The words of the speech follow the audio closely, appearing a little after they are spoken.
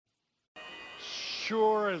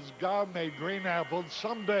sure as God made green apples,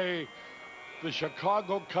 someday the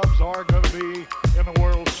Chicago Cubs are going to be in the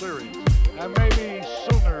World Series, and maybe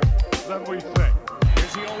sooner than we think.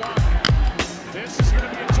 Here's the 0-1. This is going to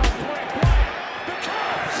be a tough play. The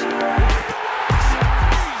Cubs win the World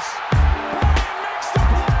Series. Bryant makes the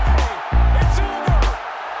play. It's over,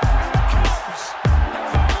 and the Cubs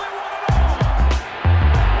have finally won it all.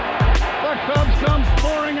 The Cubs come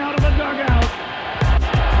pouring out of the dugout,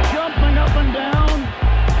 jumping up and down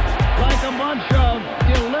like a bunch of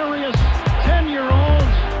delirious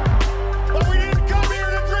 10-year-olds. But we didn't come here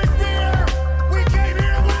to drink beer. We came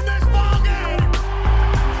here to win this ball game.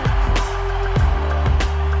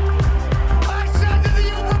 I said to the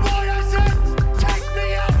Uber boy, I said, take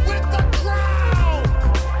me out with the crowd.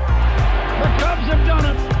 The Cubs have done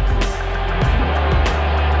it.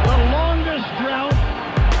 The longest drought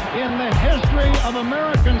in the history of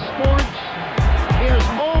American sports is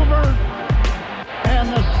over, and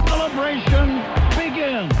the celebration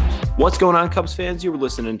begins. What's going on, Cubs fans? You were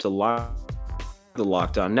listening to the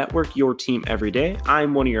Locked On Network, your team every day.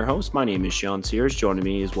 I'm one of your hosts. My name is Sean Sears. Joining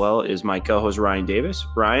me as well is my co-host Ryan Davis.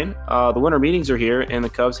 Ryan, the winter meetings are here, and the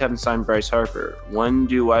Cubs haven't signed Bryce Harper. When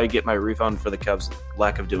do I get my refund for the Cubs'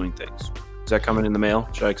 lack of doing things? Is that coming in the mail?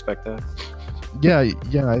 Should I expect that? Yeah.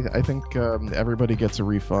 I think everybody gets a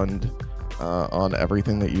refund on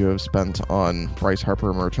everything that you have spent on Bryce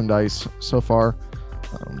Harper merchandise so far.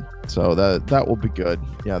 So that will be good.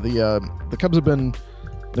 Yeah, the Cubs have been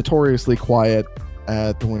notoriously quiet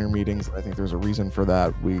at the winter meetings. I think there's a reason for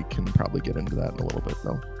that. We can probably get into that in a little bit,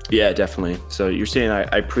 though. Yeah, definitely. So you're saying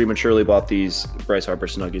I prematurely bought these Bryce Harper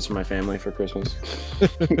Snuggies for my family for Christmas?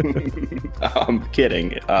 I'm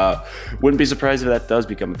kidding. Wouldn't be surprised if that does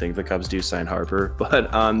become a thing if the Cubs do sign Harper.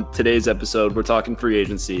 But on today's episode, we're talking free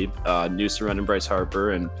agency, news surrounding Bryce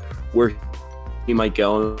Harper, and where he might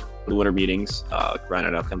go in the winter meetings. Ryan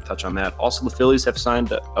and I can touch on that. Also, the Phillies have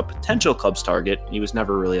signed a potential Cubs target. He was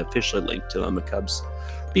never really officially linked to them. The Cubs,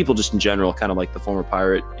 people just in general, kind of like the former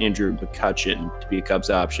Pirate Andrew McCutchen to be a Cubs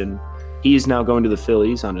option. He's now going to the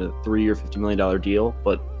Phillies on a 3-year, $50 million deal,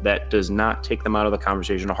 but that does not take them out of the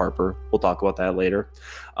conversation to Harper. We'll talk about that later.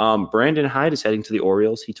 Brandon Hyde is heading to the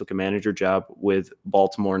Orioles. He took a manager job with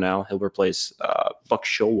Baltimore now. He'll replace Buck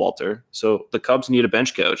Showalter. So the Cubs need a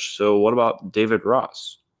bench coach. So what about David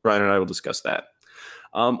Ross? Ryan and I will discuss that.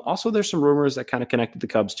 Also, there's some rumors that kind of connected the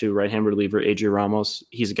Cubs to right-hand reliever A.J. Ramos.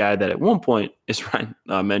 He's a guy that at one point, as Ryan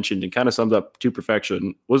mentioned and kind of summed up to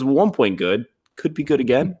perfection, was 1 point good, could be good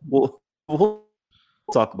again. We'll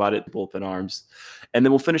talk about it in bullpen arms. And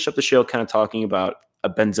then we'll finish up the show kind of talking about a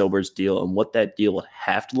Ben Zobrist deal and what that deal would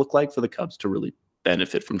have to look like for the Cubs to really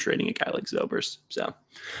benefit from trading a guy like Zobrist. So,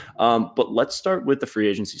 but let's start with the free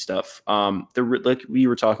agency stuff. Like we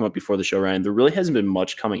were talking about before the show, Ryan, there really hasn't been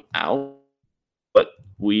much coming out, but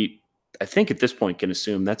I think at this point can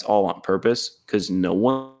assume that's all on purpose because no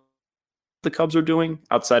one the Cubs are doing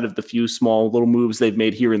outside of the few small little moves they've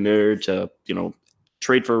made here and there to,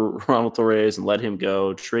 trade for Ronald Torres and let him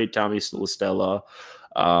go, trade Tommy LaStella,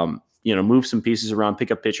 move some pieces around, pick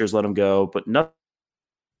up pitchers, let him go, but nothing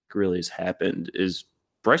really has happened. Is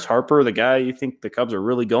Bryce Harper the guy you think the Cubs are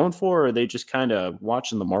really going for, or are they just kind of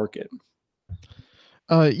watching the market?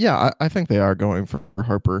 Yeah, I think they are going for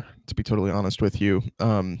Harper, to be totally honest with you.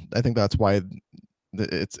 I think that's why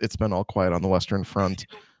it's been all quiet on the Western Front.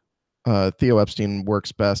 Theo Epstein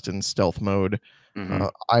works best in stealth mode. Mm-hmm.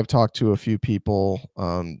 I've talked to a few people,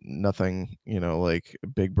 nothing, like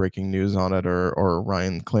big breaking news on it or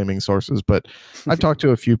Ryan claiming sources, but I've talked to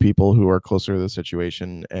a few people who are closer to the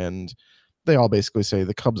situation, and they all basically say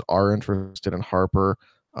the Cubs are interested in Harper,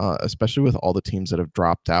 especially with all the teams that have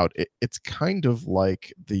dropped out. It's kind of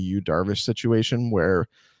like the Yu Darvish situation where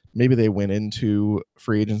maybe they went into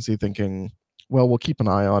free agency thinking, well, we'll keep an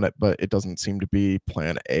eye on it, but it doesn't seem to be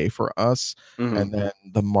plan A for us. Mm-hmm. And then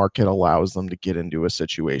the market allows them to get into a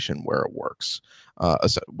situation where it works.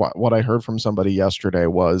 What I heard from somebody yesterday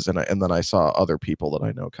was, and then I saw other people that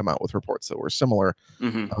I know come out with reports that were similar,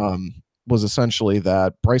 mm-hmm. Was essentially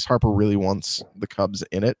that Bryce Harper really wants the Cubs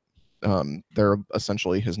in it. They're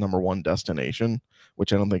essentially his number one destination,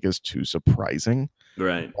 which I don't think is too surprising.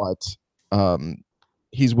 Right. But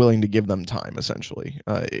he's willing to give them time, essentially.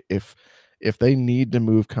 If they need to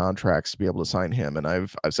move contracts to be able to sign him, and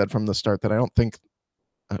I've said from the start that I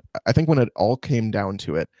think when it all came down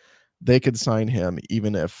to it, they could sign him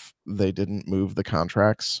even if they didn't move the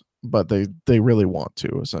contracts, but they really want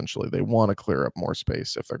to, essentially. They want to clear up more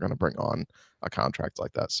space if they're going to bring on a contract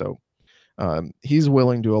like that. So he's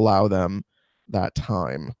willing to allow them that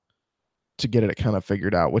time to get it kind of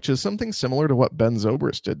figured out, which is something similar to what Ben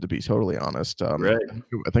Zobrist did, to be totally honest. Right.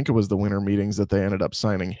 I think it was the winter meetings that they ended up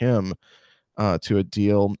signing him to a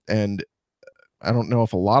deal. And I don't know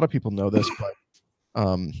if a lot of people know this, but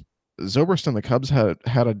Zobrist and the Cubs had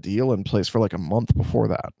a deal in place for like a month before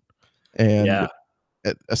that. And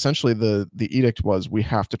essentially the edict was, we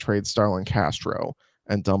have to trade Starlin Castro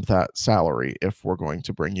and dump that salary if we're going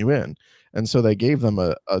to bring you in. And so they gave them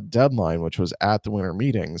a deadline, which was at the winter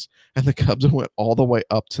meetings, and the Cubs went all the way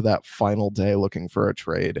up to that final day looking for a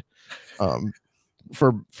trade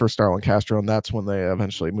for Starlin Castro, and that's when they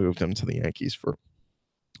eventually moved him to the Yankees for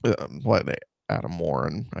Adam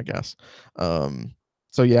Warren, I guess.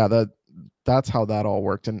 So yeah, that's how that all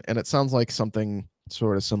worked, and it sounds like something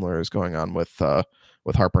sort of similar is going on with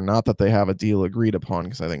Harper. Not that they have a deal agreed upon,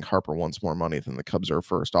 because I think Harper wants more money than the Cubs are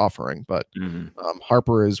first offering, but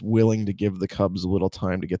Harper is willing to give the Cubs a little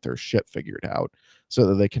time to get their shit figured out so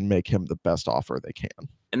that they can make him the best offer they can.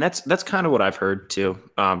 And that's kind of what I've heard too.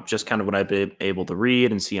 Just kind of what I've been able to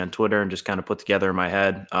read and see on Twitter and just kind of put together in my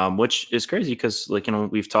head, which is crazy because, like, you know,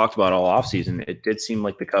 we've talked about all offseason. It did seem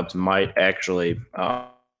like the Cubs might actually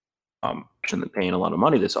paying a lot of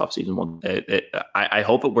money this offseason. Well, I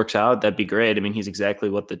hope it works out. That'd be great. I mean, he's exactly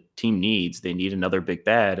what the team needs. They need another big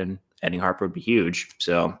bat, and adding Harper would be huge.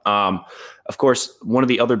 So, of course, one of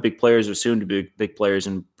the other big players, or soon to be big players,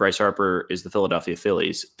 in Bryce Harper is the Philadelphia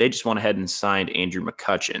Phillies. They just went ahead and signed Andrew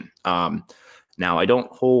McCutchen. Now, I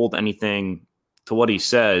don't hold anything to what he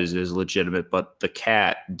says is legitimate, but the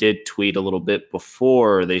Cat did tweet a little bit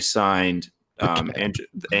before they signed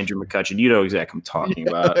Andrew McCutchen. You know exactly what I'm talking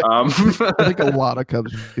about. I think a lot of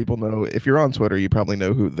Cubs people know. If you're on Twitter, you probably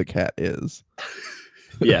know who the Cat is.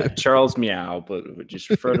 Yeah, Charles Meow, but just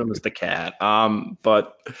refer to him as the Cat.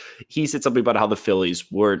 But he said something about how the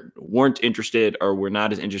Phillies weren't interested, or were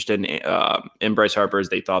not as interested in Bryce Harper as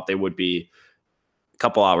they thought they would be. A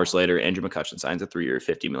couple hours later, Andrew McCutchen signs a 3-year,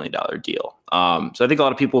 $50 million deal. So I think a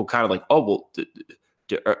lot of people kind of like, oh, well,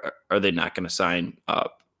 are they not going to sign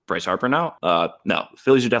Bryce Harper now? No, the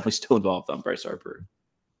Phillies are definitely still involved on Bryce Harper.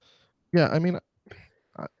 Yeah, I mean,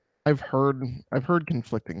 I've heard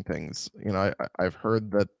conflicting things. You know, I've heard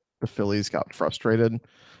that the Phillies got frustrated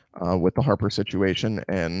with the Harper situation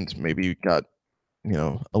and maybe got, you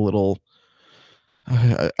know, a little.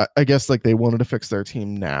 I guess like they wanted to fix their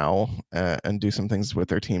team now and do some things with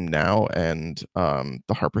their team now, and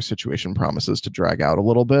the Harper situation promises to drag out a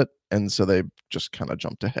little bit, and so they just kind of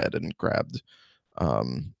jumped ahead and grabbed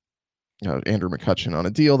Andrew McCutchen on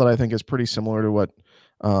a deal that I think is pretty similar to what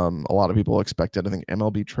a lot of people expected. I think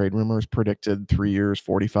MLB Trade Rumors predicted 3 years,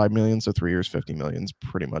 $45 million, so 3 years, $50 million is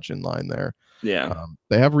pretty much in line there. Yeah,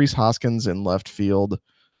 they have Rhys Hoskins in left field.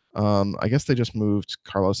 I guess they just moved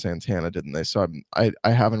Carlos Santana, didn't they? So I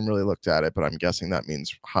haven't really looked at it, but I'm guessing that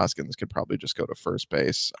means Hoskins could probably just go to first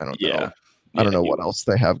base. I don't know. I don't know what else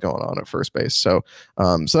they have going on at first base. So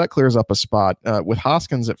so that clears up a spot. With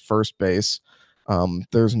Hoskins at first base,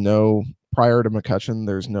 there's no, prior to McCutchen,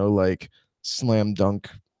 there's no like slam dunk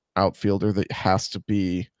outfielder that has to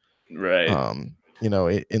be right. You know,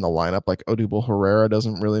 in the lineup. Like Odubel Herrera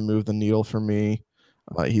doesn't really move the needle for me.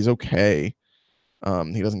 He's okay.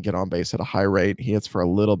 He doesn't get on base at a high rate. He hits for a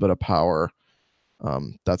little bit of power.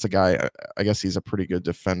 That's a guy, I guess he's a pretty good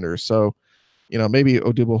defender. So, you know, maybe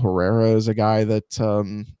Odubel Herrera is a guy that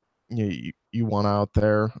you want out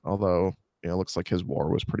there, although, you know, it looks like his WAR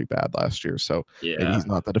was pretty bad last year. So maybe he's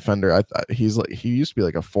not the defender. He used to be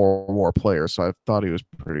like a 4 WAR player, so I thought he was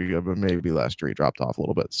pretty good, but maybe last year he dropped off a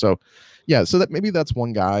little bit. So yeah, so that maybe that's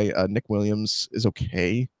one guy. Nick Williams is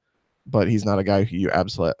okay, but he's not a guy who you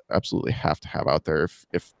absolutely have to have out there.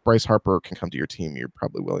 If Bryce Harper can come to your team, you're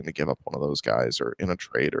probably willing to give up one of those guys, or in a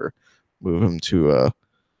trade, or move him to a,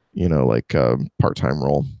 you know, like a part-time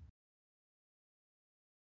role.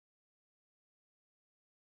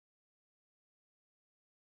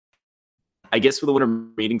 I guess for the winter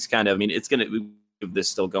meetings, kind of, I mean, it's going to be this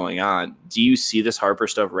still going on. Do you see this Harper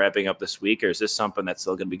stuff wrapping up this week, or is this something that's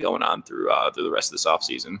still going to be going on through the rest of this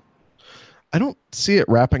offseason? I don't see it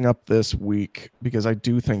wrapping up this week, because I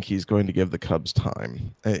do think he's going to give the Cubs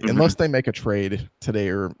time. Unless they make a trade today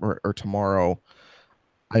or tomorrow,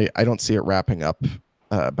 I don't see it wrapping up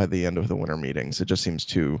by the end of the winter meetings. It just seems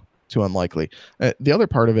too unlikely. The other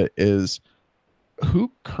part of it is,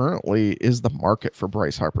 who currently is the market for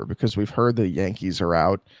Bryce Harper? Because we've heard the Yankees are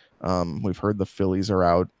out. We've heard the Phillies are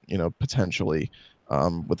out, you know, potentially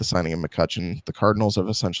with the signing of McCutchen. The Cardinals have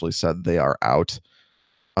essentially said they are out.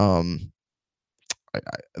 The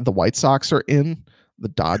White Sox are in. The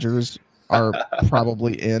Dodgers are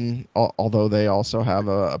probably in, although they also have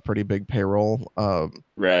a pretty big payroll.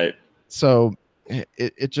 Right. So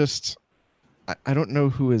it just, I don't know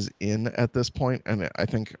who is in at this point, and I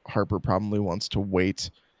think Harper probably wants to wait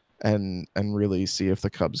and really see if the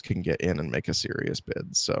Cubs can get in and make a serious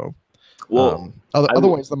bid. So, Well,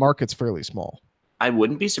 otherwise the market's fairly small. I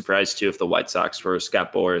wouldn't be surprised too if the White Sox first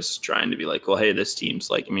got Boris trying to be like, well, hey, this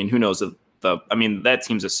team's like, I mean, who knows if that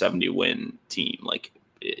team's a 70-win team. Like,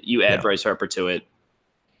 you add Bryce Harper to it,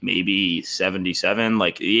 maybe 77.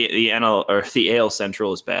 Like the NL or the AL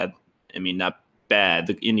Central is bad. I mean, not bad.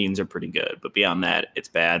 The Indians are pretty good, but beyond that, it's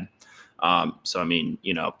bad. So I mean,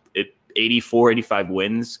 84, 85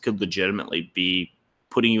 wins could legitimately be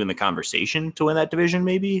putting you in the conversation to win that division,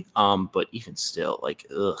 maybe. But even still, like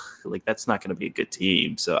that's not going to be a good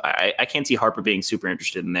team. So I can't see Harper being super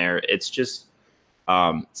interested in there. It's just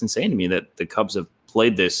it's insane to me that the Cubs have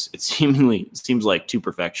played this. It seems like to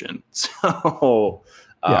perfection. So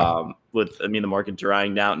with the market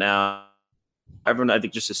drying out now, everyone I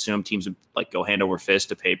think just assumed teams would like go hand over fist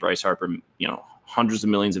to pay Bryce Harper, hundreds of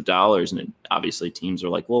millions of dollars, and obviously teams are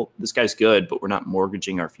like, well, this guy's good, but we're not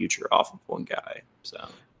mortgaging our future off of one guy. So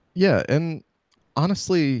yeah, and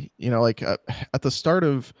honestly, at the start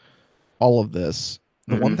of all of this,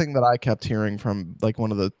 the one thing that I kept hearing from like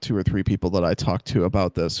one of the 2 or 3 people that I talked to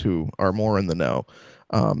about this who are more in the know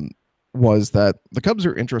was that the Cubs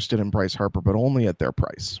are interested in Bryce Harper, but only at their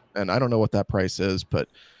price. And I don't know what that price is, but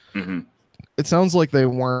it sounds like they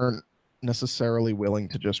weren't necessarily willing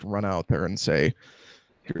to just run out there and say,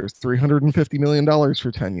 here's $350 million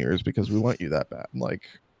for 10 years because we want you that bad. Like,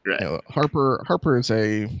 Harper is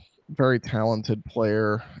a very talented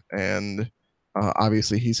player, and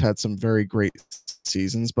obviously he's had some very great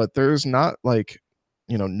seasons, but there's not like,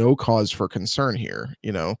 no cause for concern here.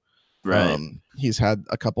 He's had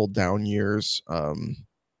a couple down years.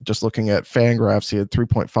 Just looking at Fangraphs, he had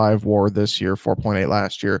 3.5 WAR this year, 4.8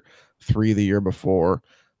 last year, 3 the year before.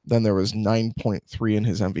 Then there was 9.3 in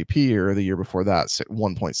his MVP year. The year before that,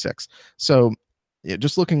 1.6. So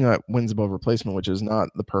just looking at wins above replacement, which is not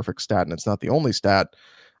the perfect stat, and it's not the only stat.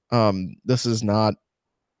 This is not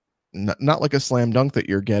like a slam dunk that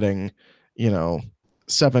you're getting,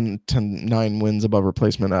 7 to 9 wins above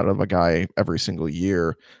replacement out of a guy every single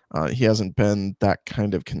year. He hasn't been that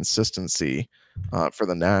kind of consistency for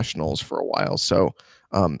the Nationals for a while. So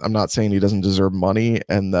I'm not saying he doesn't deserve money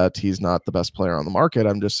and that he's not the best player on the market.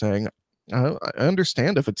 I'm just saying I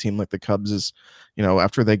understand if a team like the Cubs is,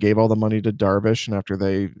 after they gave all the money to Darvish and after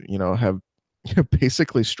they, have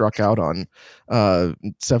basically struck out on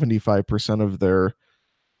 75% of their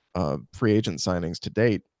free agent signings to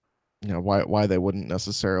date, why they wouldn't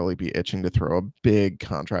necessarily be itching to throw a big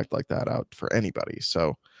contract like that out for anybody.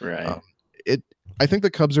 So I think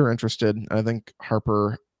the Cubs are interested. I think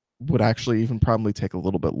Harper would actually even probably take a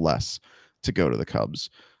little bit less to go to the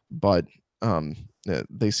Cubs, but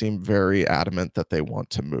they seem very adamant that they want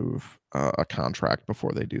to move a contract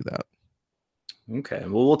before they do that. Okay,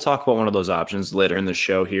 well, we'll talk about one of those options later in the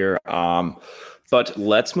show here. But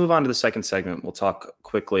let's move on to the second segment. We'll talk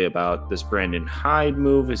quickly about this Brandon Hyde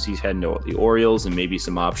move as he's heading to the Orioles and maybe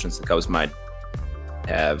some options the Cubs might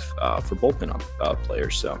have for bullpen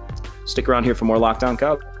players. So stick around here for more Lockdown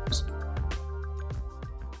Cubs.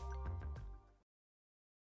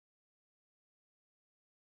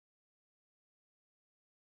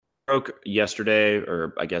 Broke yesterday,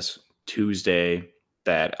 or I guess Tuesday,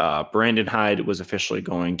 that Brandon Hyde was officially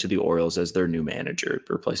going to the Orioles as their new manager,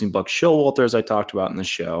 replacing Buck Showalter, as I talked about in the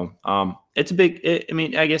show. It's a big,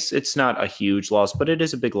 I guess it's not a huge loss, but it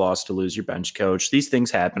is a big loss to lose your bench coach. These things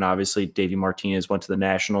happen. Obviously, Davey Martinez went to the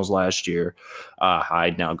Nationals last year.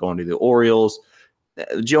 Hyde now going to the Orioles.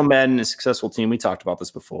 Joe Madden, a successful team. We talked about this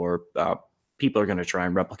before. People are going to try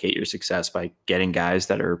and replicate your success by getting guys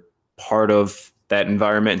that are part of that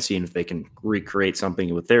environment and seeing if they can recreate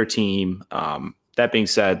something with their team. That being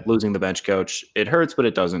said, losing the bench coach, it hurts, but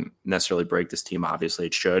it doesn't necessarily break this team. Obviously,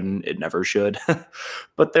 it shouldn't. It never should.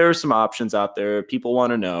 But there are some options out there. People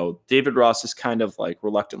want to know. David Ross is kind of like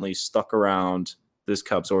reluctantly stuck around this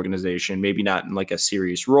Cubs organization, maybe not in like a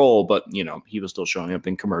serious role, but, he was still showing up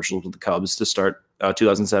in commercials with the Cubs to start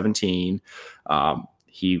 2017.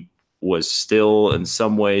 He was still in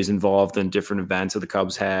some ways involved in different events that the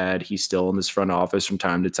Cubs had. He's still in this front office from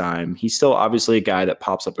time to time. He's still obviously a guy that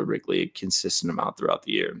pops up at Wrigley a consistent amount throughout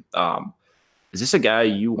the year. Is this a guy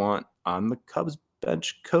you want on the Cubs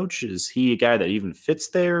bench coach? Is he a guy that even fits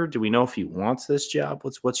there? Do we know if he wants this job?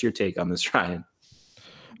 What's your take on this, Ryan?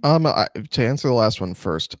 To answer the last one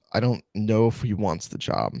first, I don't know if he wants the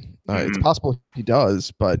job. It's possible he does,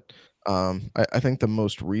 but I think the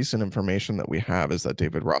most recent information that we have is that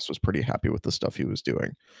David Ross was pretty happy with the stuff he was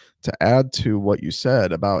doing. To add to what you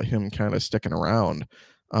said about him kind of sticking around,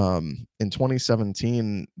 In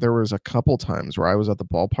 2017, there was a couple times where I was at the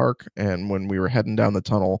ballpark, and when we were heading down the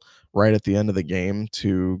tunnel right at the end of the game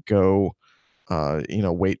to go,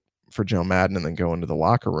 wait for Joe Madden and then go into the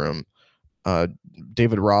locker room, uh,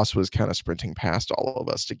 David Ross was kind of sprinting past all of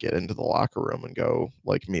us to get into the locker room and go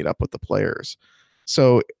like meet up with the players.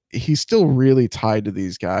 So he's still really tied to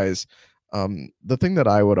these guys. The thing that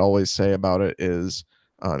I would always say about it is,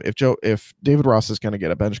 if David Ross is going to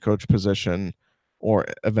get a bench coach position or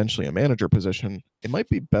eventually a manager position, it might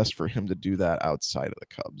be best for him to do that outside of the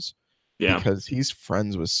Cubs, Yeah. because he's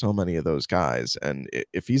friends with so many of those guys. And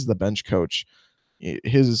if he's the bench coach,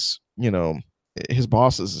 his his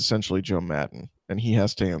boss is essentially Joe Madden, and he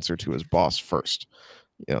has to answer to his boss first.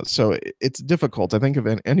 So it's difficult. I think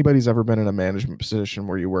if anybody's ever been in a management position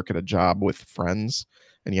where you work at a job with friends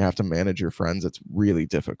and you have to manage your friends, it's really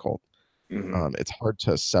difficult. It's hard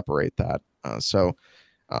to separate that.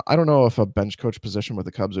 I don't know if a bench coach position with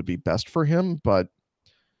the Cubs would be best for him, but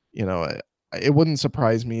it wouldn't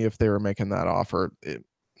surprise me if they were making that offer.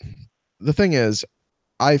 The thing is,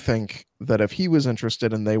 I think that if he was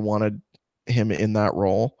interested and they wanted him in that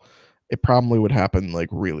role, it probably would happen like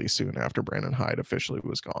really soon after Brandon Hyde officially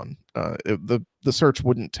was gone. The search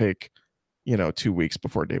wouldn't take 2 weeks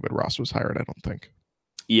before David Ross was hired, I don't think.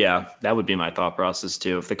 Yeah, that would be my thought process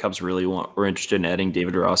too. If the Cubs really were interested in adding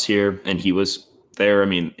David Ross here and he was there, I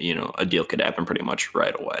mean, a deal could happen pretty much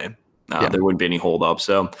right away. There wouldn't be any hold up.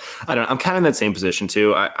 So I'm kind of in that same position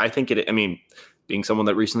too. I think being someone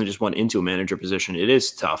that recently just went into a manager position, it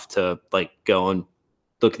is tough to like go and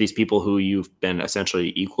look at these people who you've been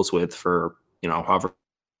essentially equals with for, however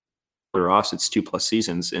Ross, it's 2+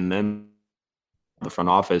 seasons. And then the front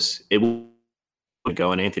office, it would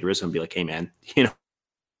go and Anthony Rizzo and be like, hey man,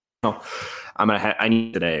 I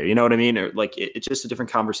need today, you know what I mean? Or like, it's just a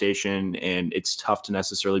different conversation, and it's tough to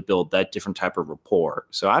necessarily build that different type of rapport.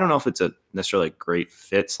 So I don't know if it's a necessarily great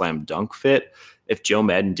fit, slam dunk fit. If Joe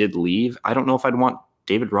Madden did leave, I don't know if I'd want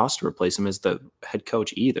David Ross to replace him as the head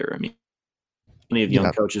coach either. I mean, many of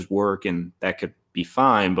young coaches work, and that could be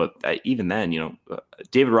fine. But even then,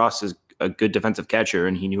 David Ross is a good defensive catcher,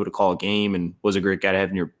 and he knew how to call a game and was a great guy to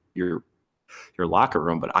have in your locker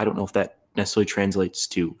room. But I don't know if that necessarily translates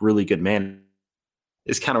to really good man.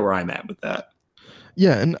 Is kind of where I'm at with that.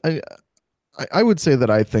 Yeah, and I would say that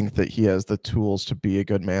I think that he has the tools to be a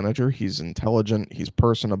good manager. He's intelligent, he's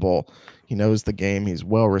personable, he knows the game, he's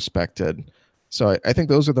well respected. So I think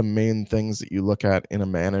those are the main things that you look at in a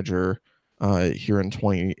manager here in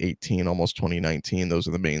 2018, almost 2019. Those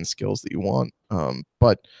are the main skills that you want.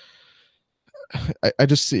 But I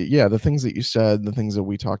just see, the things that you said, the things that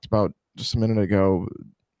we talked about just a minute ago,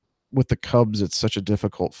 with the Cubs, it's such a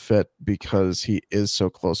difficult fit because he is so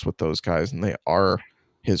close with those guys and they are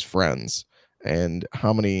his friends. And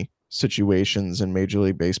how many situations in Major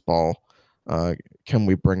League Baseball can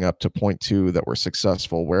we bring up to point to that were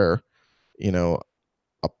successful where,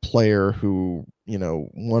 a player who,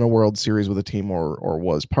 won a World Series with a team or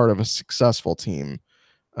was part of a successful team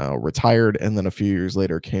retired, and then a few years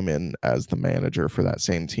later came in as the manager for that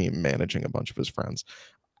same team, managing a bunch of his friends.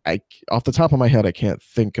 Off the top of my head, I can't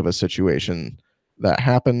think of a situation that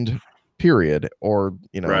happened, period. Or,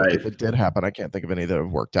 Right. If it did happen, I can't think of any that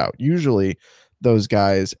have worked out. Usually those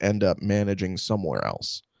guys end up managing somewhere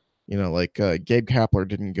else. Like Gabe Kapler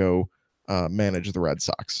didn't go manage the Red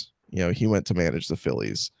Sox. He went to manage the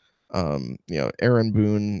Phillies. Aaron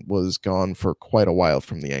Boone was gone for quite a while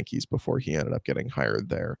from the Yankees before he ended up getting hired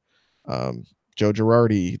there. Joe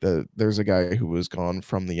Girardi, there's a guy who was gone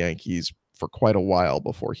from the Yankees for quite a while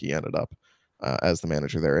before he ended up as the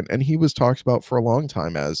manager there. And he was talked about for a long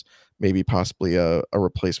time as maybe possibly a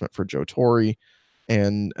replacement for Joe Torre.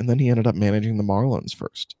 And then he ended up managing the Marlins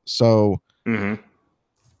first. So, and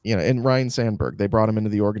Ryan Sandberg, they brought him into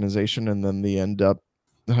the organization, and then the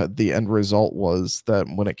end result was that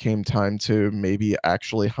when it came time to maybe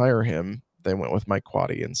actually hire him, they went with Mike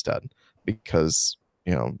Quade instead because,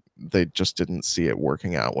 they just didn't see it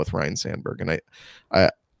working out with Ryan Sandberg. And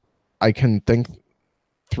I can think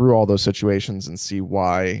through all those situations and see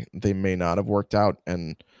why they may not have worked out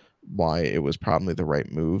and why it was probably the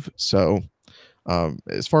right move. So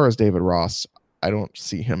as far as David Ross, I don't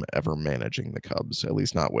see him ever managing the Cubs, at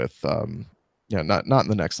least not with, not in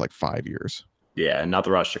the next like 5 years. Yeah, not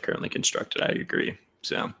the roster currently constructed. I agree.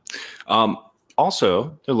 So,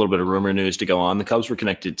 also, a little bit of rumor news to go on. The Cubs were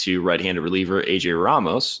connected to right-handed reliever A.J.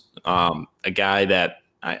 Ramos, a guy that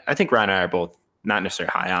I think Ryan and I are both not necessarily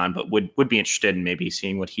high on, but would be interested in maybe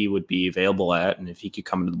seeing what he would be available at and if he could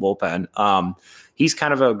come into the bullpen. He's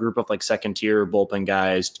kind of a group of like second-tier bullpen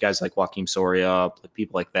guys like Joakim Soria,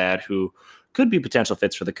 people like that who could be potential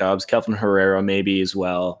fits for the Cubs. Kelvin Herrera maybe as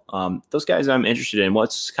well. Those guys I'm interested in.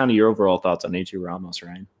 What's kind of your overall thoughts on A.J. Ramos,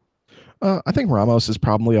 Ryan? I think Ramos is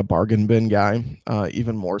probably a bargain bin guy.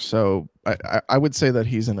 Even more so, I would say that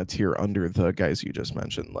he's in a tier under the guys you just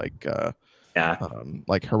mentioned,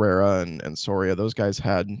 like Herrera and Soria. Those guys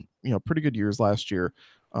had pretty good years last year.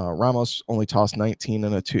 Ramos only tossed 19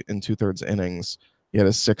 in 2/3 innings. He had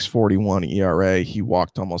a 6.41 ERA. He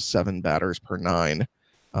walked almost 7 batters per 9,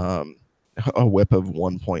 a whip of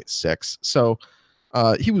 1.6. So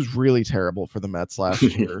he was really terrible for the Mets last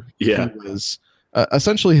year. Yeah. He was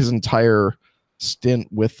essentially his entire stint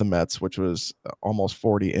with the Mets, which was almost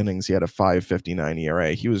 40 innings. He had a 5.59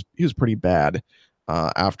 ERA. He was pretty bad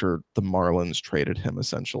after the Marlins traded him,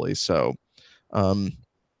 essentially. So,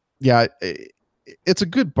 yeah, it's a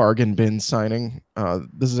good bargain bin signing.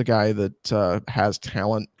 This is a guy that has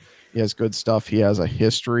talent. He has good stuff. He has a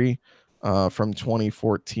history from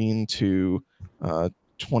 2014 to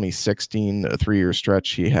 2016, a 3-year stretch.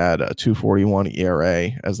 He had a 2.41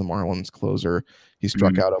 ERA as the Marlins closer. He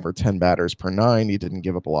struck out over 10 batters per 9. He didn't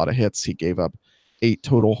give up a lot of hits. He gave up 8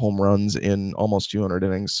 total home runs in almost 200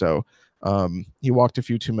 innings. So he walked a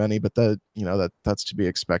few too many, but that's to be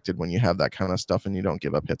expected when you have that kind of stuff and you don't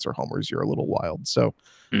give up hits or homers. You're a little wild. So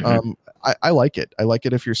I like it. I like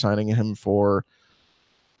it if you're signing him for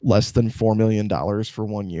less than $4 million for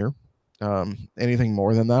 1 year. Anything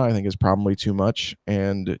more than that, I think, is probably too much.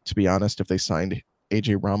 And to be honest, if they signed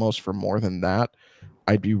A.J. Ramos for more than that,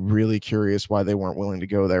 I'd be really curious why they weren't willing to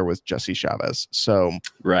go there with Jesse Chavez. So,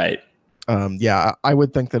 right. Yeah, I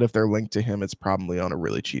would think that if they're linked to him, it's probably on a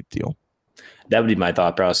really cheap deal. That would be my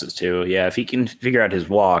thought process too. Yeah, if he can figure out his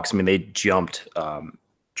walks, I mean, they jumped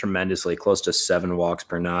tremendously, close to 7 walks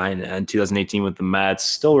per 9. And 2018 with the Mets,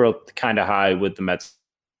 still real kind of high with the Mets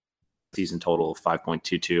season total of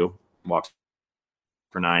 5.22 walks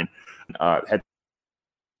per 9. Had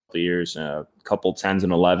years, a couple 10s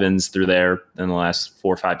and 11s through there in the last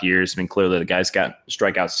 4 or 5 years. I mean, clearly the guy's got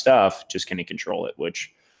strikeout stuff, just can he control it,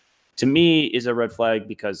 which to me is a red flag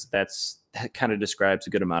because that kind of describes a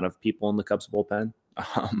good amount of people in the Cubs bullpen,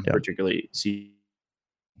 particularly see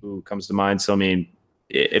who comes to mind. So, I mean,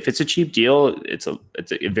 if it's a cheap deal, it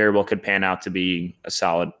very well could pan out to be a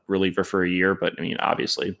solid reliever for a year. But I mean,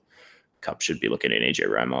 obviously, Cubs should be looking at A.J.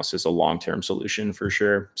 Ramos as a long-term solution for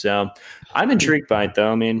sure. So I'm intrigued by it,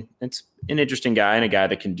 though. I mean, it's an interesting guy and a guy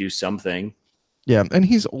that can do something. Yeah, and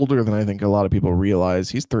he's older than I think a lot of people realize.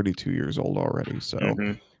 He's 32 years old already, so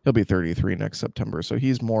he'll be 33 next September. So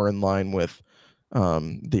he's more in line with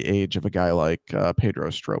the age of a guy like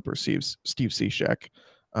Pedro Strop or Steve Cishek.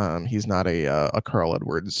 He's not a Carl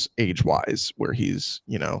Edwards age-wise, where he's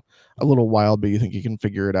a little wild, but you think he can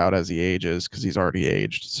figure it out as he ages because he's already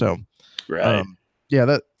aged. So. Right. Yeah,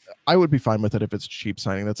 that I would be fine with it if it's a cheap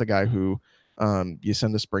signing. That's a guy who you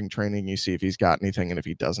send to spring training, you see if he's got anything, and if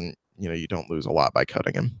he doesn't, you don't lose a lot by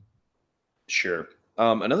cutting him. Sure.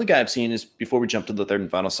 Another guy I've seen is, before we jump to the third and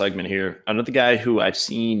final segment here, another guy who I've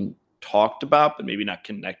seen talked about, but maybe not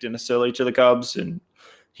connected necessarily to the Cubs, and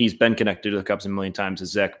he's been connected to the Cubs a million times,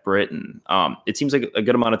 is Zach Britton. It seems like a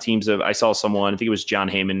good amount of teams I saw someone, I think it was John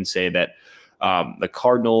Heyman, say that the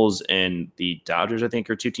Cardinals and the Dodgers, I think,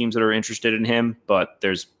 are 2 teams that are interested in him, but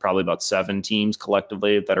there's probably about 7 teams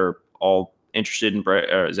collectively that are all interested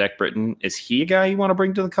in Zach Britton. Is he a guy you want to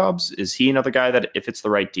bring to the Cubs? Is he another guy that, if it's the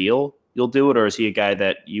right deal, you'll do it, or is he a guy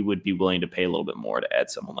that you would be willing to pay a little bit more to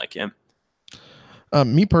add someone like him?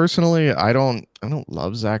 Me personally, I don't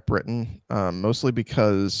love Zach Britton, mostly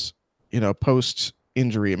because post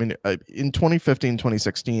injury. I mean, in 2015,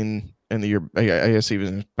 2016. In the year, I guess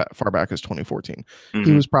even far back as 2014,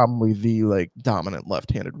 he was probably the dominant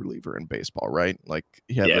left-handed reliever in baseball, right? Like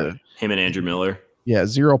he had him and Andrew Miller. Yeah,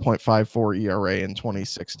 0.54 ERA in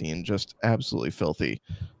 2016, just absolutely filthy.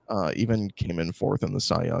 Even came in 4th in the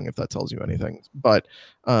Cy Young, if that tells you anything. But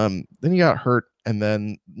then he got hurt, and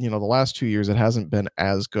then the last 2 years it hasn't been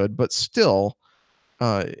as good, but still,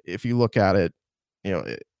 if you look at it,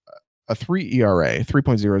 a 3 ERA,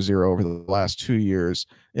 3.00 over the last 2 years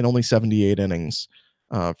in only 78 innings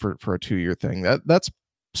for a 2-year thing. That's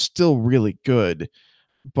still really good,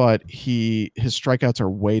 but his strikeouts are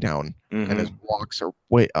way down and his walks are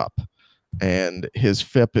way up, and his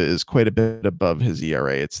FIP is quite a bit above his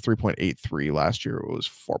ERA. It's 3.83. Last year it was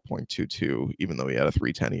 4.22, even though he had a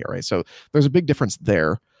 3.10 ERA. So there's a big difference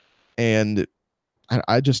there, and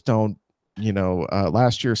I just don't.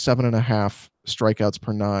 Last year 7.5 strikeouts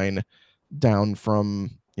per 9, down from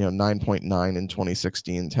 9.9 in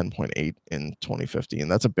 2016, 10.8 in 2015.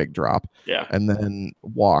 That's a big drop. Yeah. And then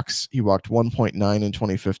walks, he walked 1.9 in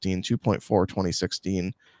 2015, 2.4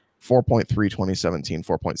 2016, 4.3 2017,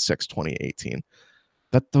 4.6 2018.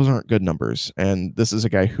 Those aren't good numbers. And this is a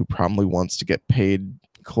guy who probably wants to get paid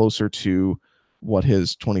closer to what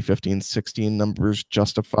his 2015-16 numbers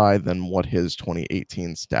justify than what his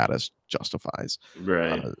 2018 status justifies.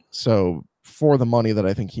 Right. So for the money that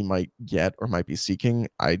I think he might get or might be seeking,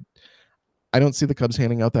 I don't see the Cubs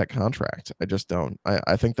handing out that contract. I just don't.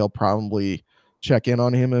 I think they'll probably check in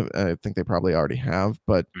on him. I think they probably already have,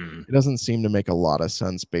 but it doesn't seem to make a lot of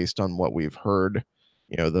sense based on what we've heard.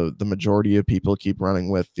 The majority of people keep running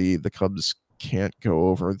with the Cubs can't go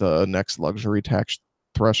over the next luxury tax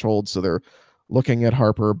threshold, so they're looking at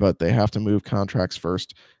Harper, but they have to move contracts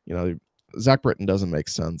first. Zach Britton doesn't make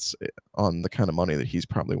sense on the kind of money that he's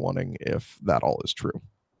probably wanting if that all is true.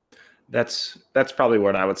 That's probably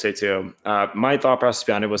what I would say too. My thought process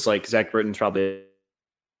behind it was like Zach Britton's probably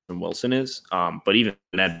Wilson is, but even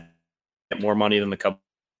at more money than the Cubs,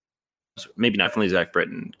 maybe not. Definitely Zach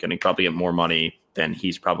Britton going to probably get more money than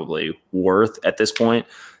he's probably worth at this point,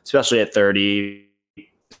 especially at 30.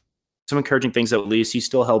 Some encouraging things, at least he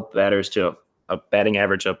still held batters to a batting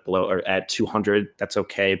average up below or at 200. That's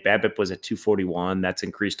okay. BABIP was at 241. That's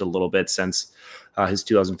increased a little bit since his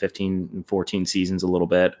 2015 and 14 seasons a little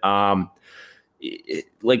bit.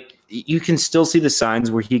 Like you can still see the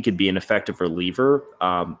signs where he could be an effective reliever,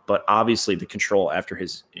 but obviously the control after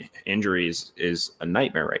his injuries is a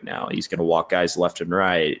nightmare right now. He's going to walk guys left and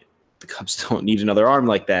right. The Cubs don't need another arm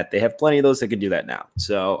like that. They have plenty of those that can do that now.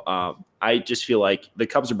 So I just feel like the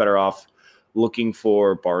Cubs are better off looking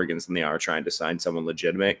for bargains than they are trying to sign someone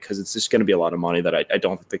legitimate, because it's just going to be a lot of money that I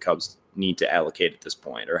don't think the Cubs need to allocate at this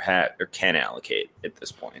point or can allocate at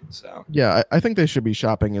this point. So yeah, I think they should be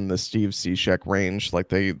shopping in the Steve Cishek range. Like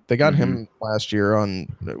they got him last year on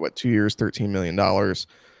 2 years, $13 million,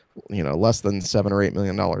 less than $7 or $8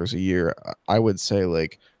 million a year. I would say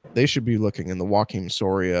like they should be looking in the Joakim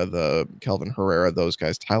Soria, the Kelvin Herrera, those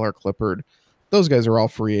guys, Tyler Clippard. Those guys are all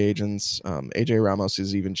free agents. A.J. Ramos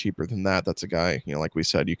is even cheaper than that. That's a guy, like we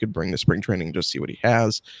said, you could bring to spring training and just see what he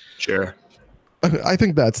has. Sure. I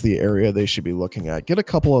think that's the area they should be looking at. Get a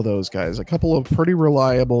couple of those guys, a couple of pretty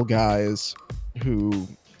reliable guys who,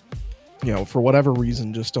 for whatever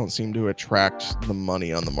reason, just don't seem to attract the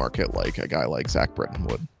money on the market like a guy like Zach Britton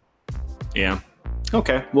would. Yeah.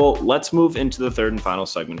 Okay, well, let's move into the third and final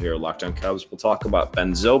segment here of Locked On Cubs. We'll talk about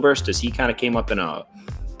Ben Zobrist as he kind of came up in a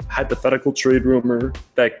hypothetical trade rumor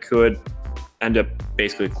that could end up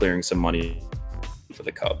basically clearing some money for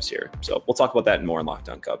the Cubs here. So we'll talk about that and more in Locked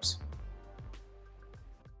On Cubs.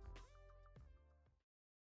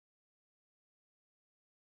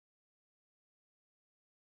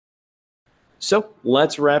 So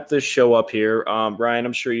let's wrap this show up here. Ryan,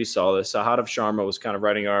 I'm sure you saw this. Hyde Sharma was kind of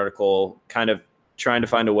writing an article, kind of trying to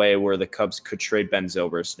find a way where the Cubs could trade Ben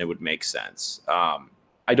Zobrist and it would make sense.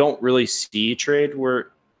 I don't really see a trade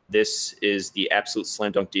where this is the absolute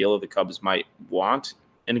slam dunk deal that the Cubs might want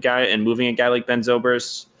in a guy and moving a guy like Ben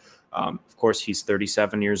Zobrist. Of course, he's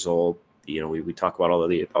 37 years old. We talk about all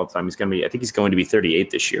the time. I think he's going to be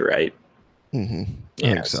 38 this year, right? Mm-hmm.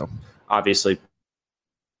 Yeah, I think so. Obviously,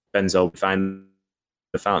 Ben Zobrist found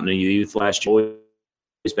the fountain of youth last year.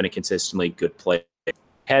 He's been a consistently good player.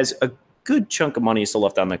 Has a good chunk of money still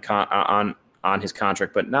left on the on his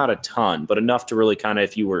contract, but not a ton, but enough to really kind of,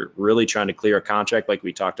 if you were really trying to clear a contract like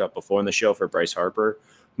we talked about before in the show for Bryce Harper,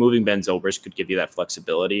 moving Ben Zobrist could give you that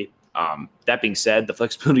flexibility. That being said, the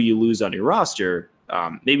flexibility you lose on your roster,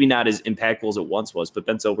 maybe not as impactful as it once was, but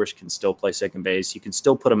Ben Zobrist can still play second base. You can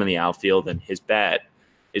still put him in the outfield, and his bat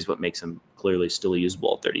is what makes him clearly still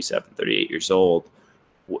usable at 37, 38 years old.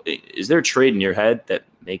 Is there a trade in your head that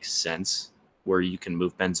makes sense where you can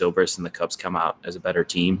move Ben Zobrist and the Cubs come out as a better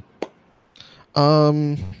team?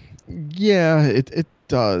 Yeah, it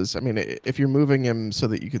does. I mean, if you're moving him so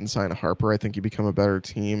that you can sign a Harper, I think you become a better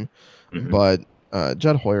team. Mm-hmm. But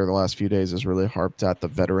Jed Hoyer the last few days has really harped at the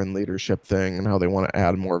veteran leadership thing and how they want to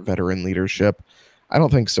add more veteran leadership. I don't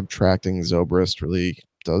think subtracting Zobrist really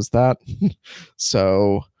does that.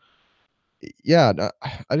 So, yeah,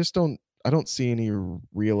 I just don't see any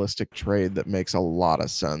realistic trade that makes a lot of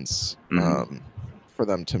sense. Mm-hmm. For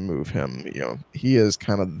them to move him. He is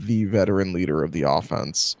kind of the veteran leader of the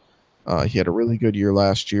offense. He had a really good year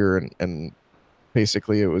last year, and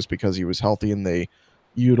basically it was because he was healthy and they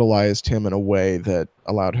utilized him in a way that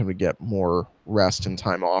allowed him to get more rest and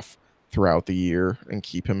time off throughout the year and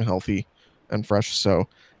keep him healthy and fresh. So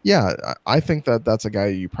yeah, I think that's a guy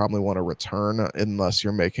you probably want to return unless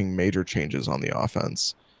you're making major changes on the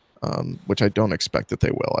offense, which I don't expect that they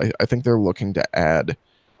will. I think they're looking to add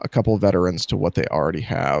a couple of veterans to what they already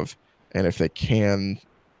have, and if they can,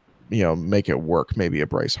 make it work, maybe a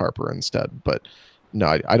Bryce Harper instead. But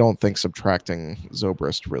no, I don't think subtracting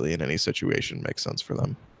Zobrist really in any situation makes sense for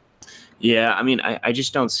them. Yeah, I mean, I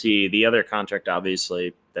just don't see the other contract,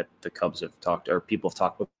 obviously, that the Cubs have talked, or people have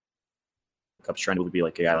talked about. The Cubs trying to be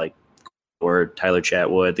like a guy like or Tyler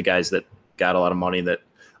Chatwood, the guys that got a lot of money that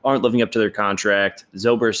aren't living up to their contract.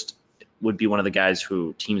 Zobrist would be one of the guys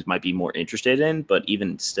who teams might be more interested in, but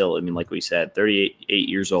even still, I mean, like we said, 38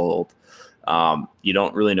 years old. You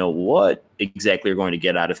don't really know what exactly you're going to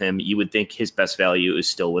get out of him. You would think his best value is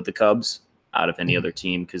still with the Cubs out of any other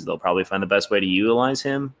team because they'll probably find the best way to utilize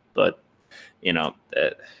him. But,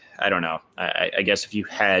 I don't know. I guess if you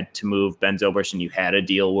had to move Ben Zobrist and you had a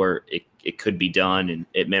deal where it could be done and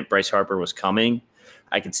it meant Bryce Harper was coming,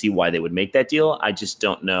 I could see why they would make that deal. I just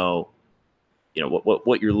don't know,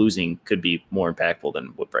 what you're losing could be more impactful than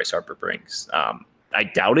what Bryce Harper brings. I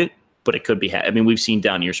doubt it, but it could be. I mean, we've seen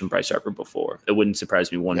down years from Bryce Harper before. It wouldn't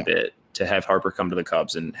surprise me one bit to have Harper come to the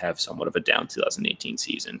Cubs and have somewhat of a down 2018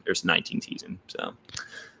 season or 19 season. So,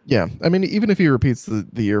 yeah, I mean, even if he repeats the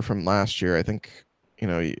year from last year, I think, he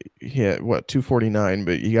hit 249,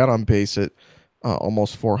 but he got on base at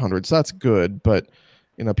almost 400. So that's good. But,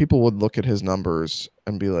 people would look at his numbers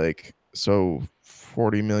and be like, so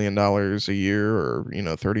 $40 million a year or,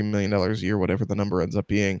 $30 million a year, whatever the number ends up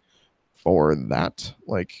being for that,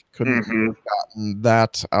 like couldn't you have gotten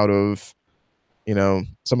that out of,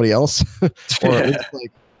 somebody else or at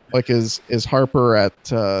least like is Harper at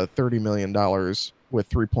 $30 million with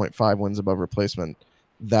 3.5 wins above replacement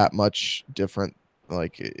that much different?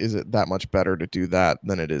 Like, is it that much better to do that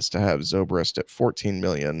than it is to have Zobrist at 14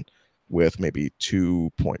 million with maybe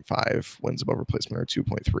 2.5 wins above replacement or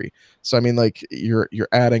 2.3? So I mean, like you're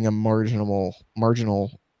adding a marginal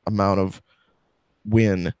amount of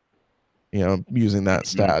win, using that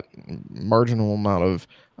stat, marginal amount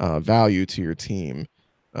of value to your team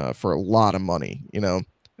for a lot of money.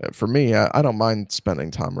 For me, I don't mind spending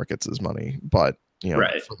Tom Ricketts' money, but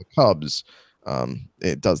right. For the Cubs,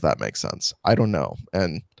 does that make sense? I don't know.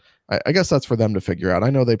 And I guess that's for them to figure out. I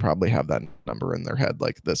know they probably have that number in their head.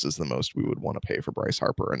 Like, this is the most we would want to pay for Bryce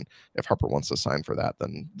Harper. And if Harper wants to sign for that,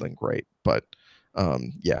 then great. But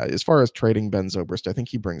as far as trading Ben Zobrist, I think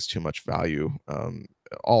he brings too much value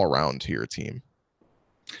all around to your team.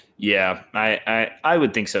 Yeah, I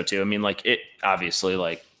would think so too. I mean, like, it obviously,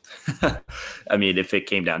 like, I mean, if it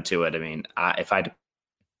came down to it, I mean, if I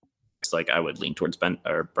I would lean towards Ben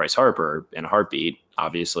or Bryce Harper in a heartbeat,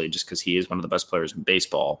 obviously, just because he is one of the best players in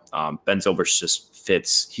baseball. Ben Zobrist just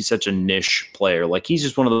fits. He's such a niche player. Like, he's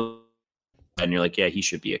just one of the, and you're like, yeah, he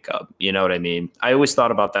should be a Cub. You know what I mean? I always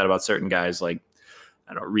thought about that about certain guys. Like,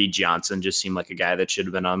 I don't know, Reed Johnson just seemed like a guy that should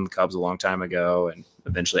have been on the Cubs a long time ago and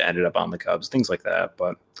eventually ended up on the Cubs, things like that.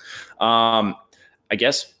 But I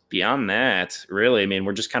guess beyond that, really, I mean,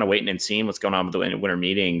 we're just kind of waiting and seeing what's going on with the winter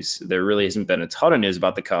meetings. There really hasn't been a ton of news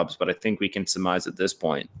about the Cubs, but I think we can surmise at this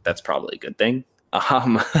point that's probably a good thing.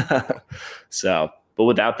 But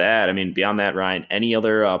without that, I mean, beyond that, Ryan, any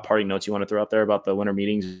other parting notes you want to throw out there about the winter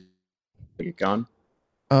meetings? Get gone?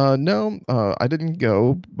 No, I didn't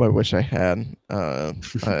go, but I wish I had.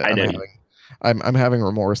 I'm having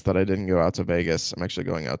remorse that I didn't go out to Vegas. I'm actually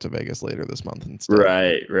going out to Vegas later this month instead.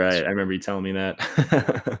 Right. I remember you telling me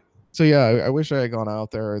that. So yeah, I wish I had gone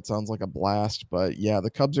out there. It sounds like a blast, but yeah, the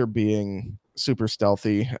Cubs are being super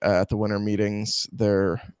stealthy at the winter meetings.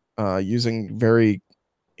 They're using very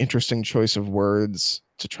interesting choice of words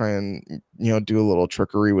to try and do a little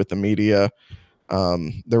trickery with the media.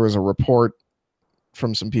 There was a report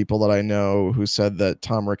from some people that I know who said that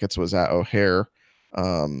Tom Ricketts was at O'Hare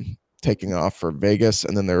taking off for Vegas.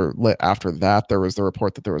 And then after that, there was the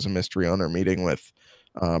report that there was a mystery owner meeting with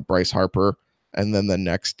Bryce Harper. And then the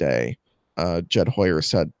next day, Jed Hoyer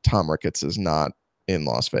said Tom Ricketts is not in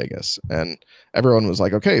Las Vegas. And everyone was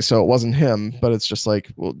like, okay, so it wasn't him. But it's just like,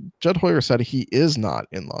 well, Jed Hoyer said he is not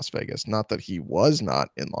in Las Vegas, not that he was not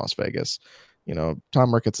in Las Vegas.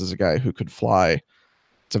 Tom Ricketts is a guy who could fly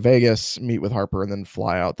to Vegas, meet with Harper, and then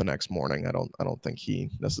fly out the next morning. I don't think he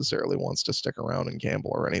necessarily wants to stick around and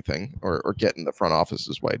gamble or anything, or get in the front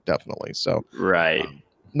office's way. Definitely. So, right.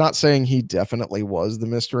 Not saying he definitely was the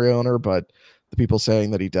mystery owner, but the people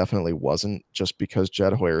saying that he definitely wasn't just because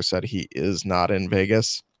Jed Hoyer said he is not in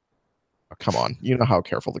Vegas. Oh, come on. You know how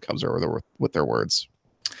careful the Cubs are with their words.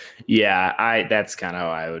 Yeah, that's kind of how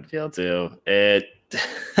I would feel too.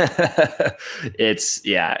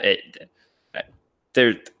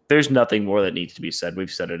 There's nothing more that needs to be said. We've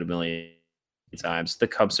said it a million times. The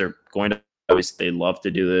Cubs are going to they love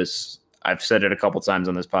to do this. I've said it a couple times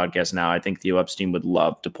on this podcast now. I think Theo Epstein would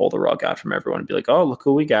love to pull the rug out from everyone and be like, oh, look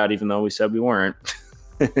who we got, even though we said we weren't.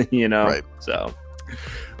 Right. So,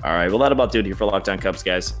 all right. Well, that about do it here for Locked On Cubs,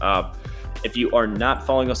 guys. If you are not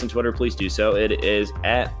following us on Twitter, please do so. It is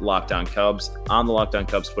at Locked On Cubs. On the Locked On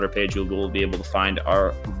Cubs Twitter page, you will be able to find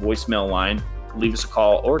our voicemail line. Leave us a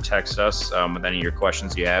call or text us with any of your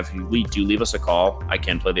questions you have. If you do leave us a call, I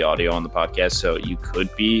can play the audio on the podcast, so you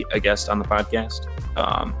could be a guest on the podcast.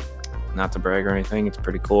 Not to brag or anything, it's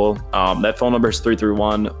pretty cool. That phone number is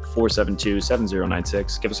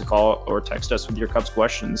 331-472-7096. Give us a call or text us with your Cubs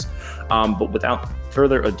questions. But without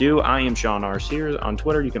further ado, I am Sean Ars here on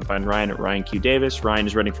Twitter. You can find Ryan at Ryan Q Davis. Ryan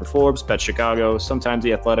is writing for Forbes, Bet Chicago, sometimes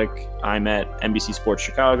The Athletic. I'm at NBC Sports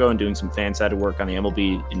Chicago and doing some fan-sided work on the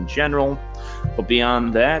MLB in general. But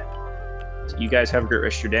beyond that, you guys have a great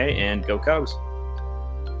rest of your day and go Cubs.